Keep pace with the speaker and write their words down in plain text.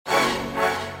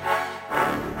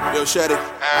Yo, Shady,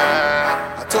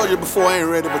 I told you before I ain't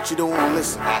ready, but you don't wanna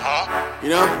listen. You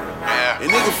know? Yeah. A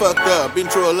nigga fucked up, been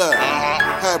through a lot,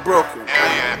 heartbroken,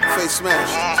 face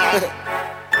smashed.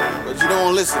 But you don't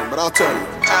wanna listen, but I'll tell you.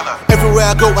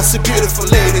 Everywhere I go, I see beautiful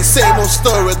ladies. Same old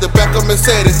story, the back of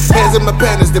Mercedes. Hands in my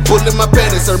panties, they pulling my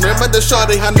panties. I remember the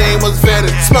shorty, her name was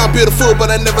Venice. Smile beautiful,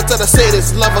 but I never thought I'd say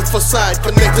this. Love us for side,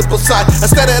 connected both sides. I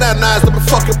stared at her eyes, to be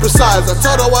fucking precise. I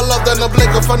told her I loved her in a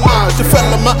blink of an eye. She fell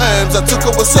in my arms, I took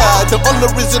her aside. The only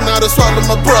reason I to swallow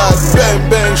my pride. Bang,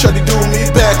 bang, shorty do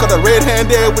me back. Got a red hand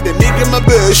there with a nigga in my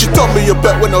bed. She told me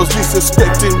about when I was least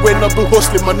expecting. When I've been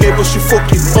hustling, my neighbors, she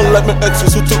fucking. Unlike my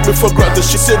exes who took me for granted.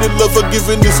 She said in love,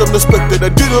 giving this unexpected. I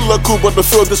didn't look cool, but I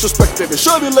feel disrespected. A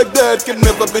shorty like that can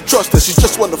never be trusted. She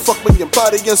just wanna fuck me and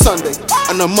party on Sunday.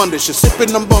 And on Monday, she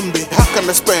sipping on Bombay. How can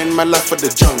I spend my life for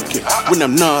the junkie when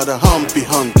I'm not a humpy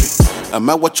hunky? Am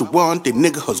I what you want? The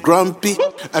nigga who's grumpy.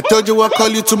 I told you I'll call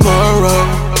you tomorrow.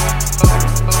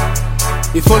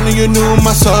 If only you knew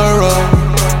my sorrow.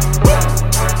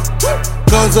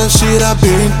 Cause the shit I've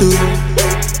been through.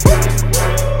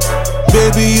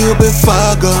 Baby, you been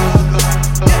far gone.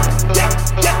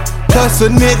 Cause a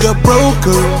nigga broke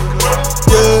her,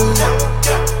 yeah.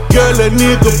 Girl, a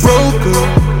nigga broke her,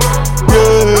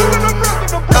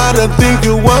 yeah. I don't think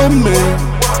you want me,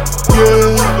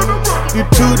 yeah. You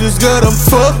to this girl, I'm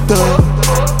fucked up,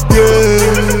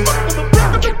 yeah.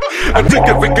 I think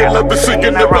every girl I've been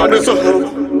singing around is a hoe.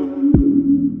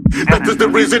 That is the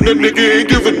reason the nigga ain't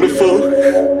giving a fuck.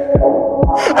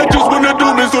 I just wanna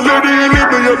do me, so lady, leave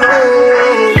me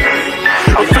alone.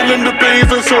 I'm feeling the pains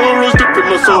and sorrows deep in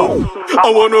my soul. I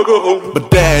wanna go home.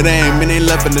 But that ain't mean ain't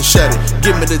loving to shut it.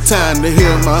 Give me the time to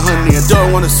heal my honey. I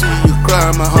don't wanna see you cry,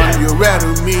 my honey. You're right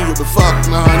with me, you'll be fucked,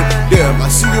 my honey. Damn,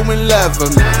 I see you in love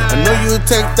with me. I know you'll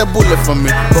take that bullet from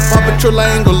me. But Paw Patrol,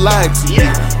 I ain't gon' lie to you.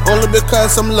 Only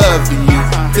because I'm loving you.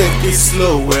 Take it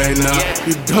slow right now.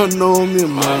 You don't know me,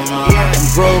 mama. I'm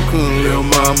broken, little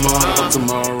mama. But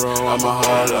tomorrow I'ma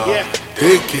holler.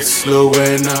 Take it slow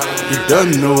right now. You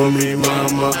don't know me,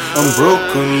 mama. I'm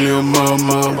broken, little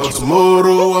mama. But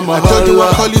tomorrow I'ma holler. I told you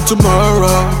I'll call you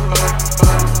tomorrow.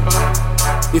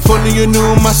 If only you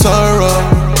knew my sorrow.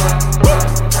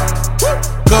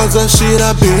 Cause the shit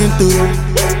I've been through.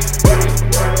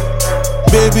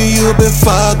 Baby, you been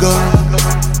far gone.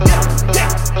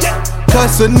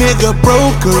 Cause a nigga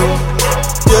broke her,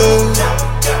 yeah.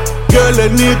 Girl, a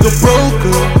nigga broke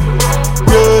her,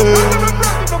 yeah.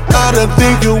 I don't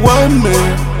think you want me,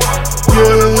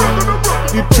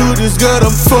 yeah. You to this girl,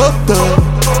 I'm fucked up,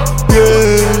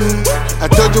 yeah. I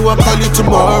told you I'll call you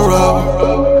tomorrow.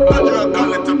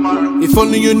 If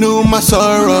only you knew my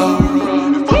sorrow.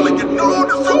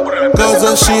 Cause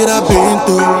the shit I've been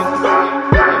through.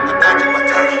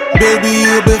 Baby,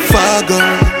 you been far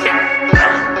gone.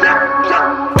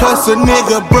 Cause a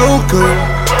nigga broke her,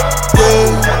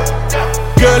 yeah.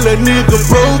 Girl, a nigga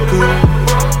broke her,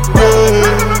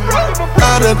 yeah.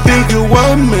 I don't think you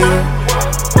want me,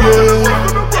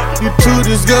 yeah. You to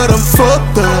this girl, I'm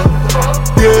fucked up,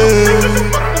 yeah.